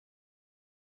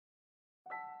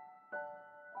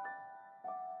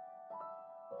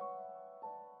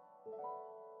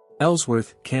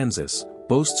Ellsworth, Kansas,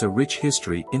 boasts a rich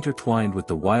history intertwined with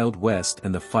the Wild West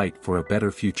and the fight for a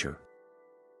better future.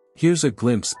 Here's a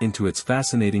glimpse into its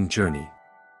fascinating journey.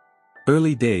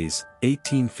 Early days,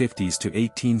 1850s to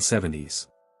 1870s.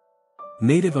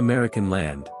 Native American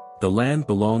land. The land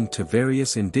belonged to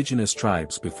various indigenous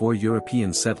tribes before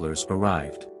European settlers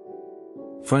arrived.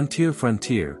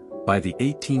 Frontier. By the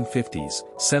 1850s,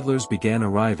 settlers began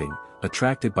arriving,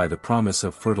 attracted by the promise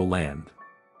of fertile land.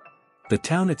 The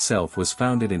town itself was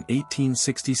founded in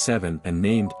 1867 and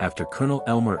named after Colonel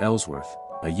Elmer Ellsworth,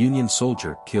 a Union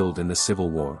soldier killed in the Civil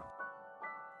War.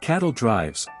 Cattle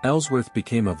drives. Ellsworth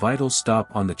became a vital stop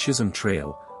on the Chisholm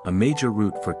Trail, a major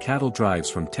route for cattle drives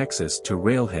from Texas to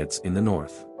railheads in the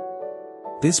north.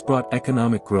 This brought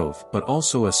economic growth but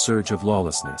also a surge of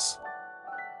lawlessness.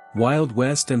 Wild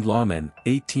West and lawmen,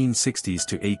 1860s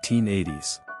to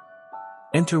 1880s.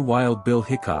 Enter Wild Bill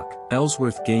Hickok.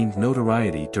 Ellsworth gained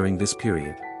notoriety during this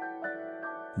period.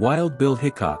 Wild Bill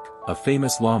Hickok, a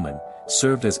famous lawman,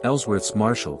 served as Ellsworth's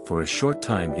marshal for a short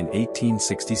time in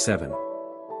 1867.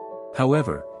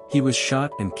 However, he was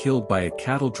shot and killed by a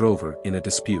cattle drover in a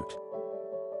dispute.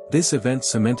 This event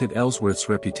cemented Ellsworth's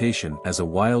reputation as a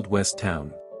Wild West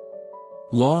town.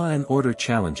 Law and order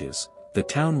challenges. The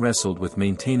town wrestled with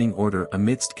maintaining order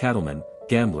amidst cattlemen,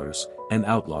 gamblers, and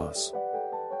outlaws.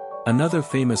 Another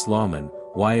famous lawman,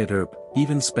 Wyatt Earp,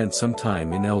 even spent some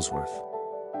time in Ellsworth.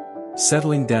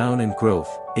 Settling down and growth,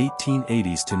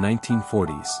 1880s to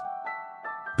 1940s.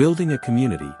 Building a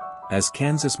community. As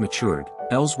Kansas matured,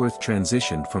 Ellsworth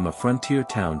transitioned from a frontier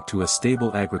town to a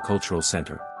stable agricultural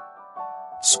center.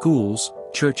 Schools,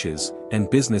 churches, and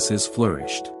businesses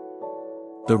flourished.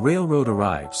 The railroad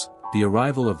arrives. The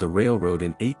arrival of the railroad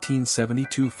in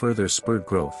 1872 further spurred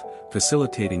growth,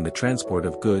 facilitating the transport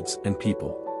of goods and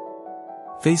people.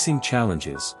 Facing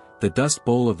challenges, the Dust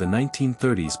Bowl of the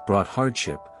 1930s brought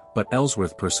hardship, but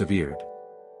Ellsworth persevered.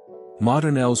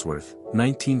 Modern Ellsworth,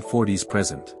 1940s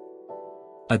present.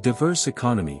 A diverse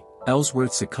economy.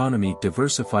 Ellsworth's economy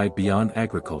diversified beyond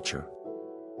agriculture.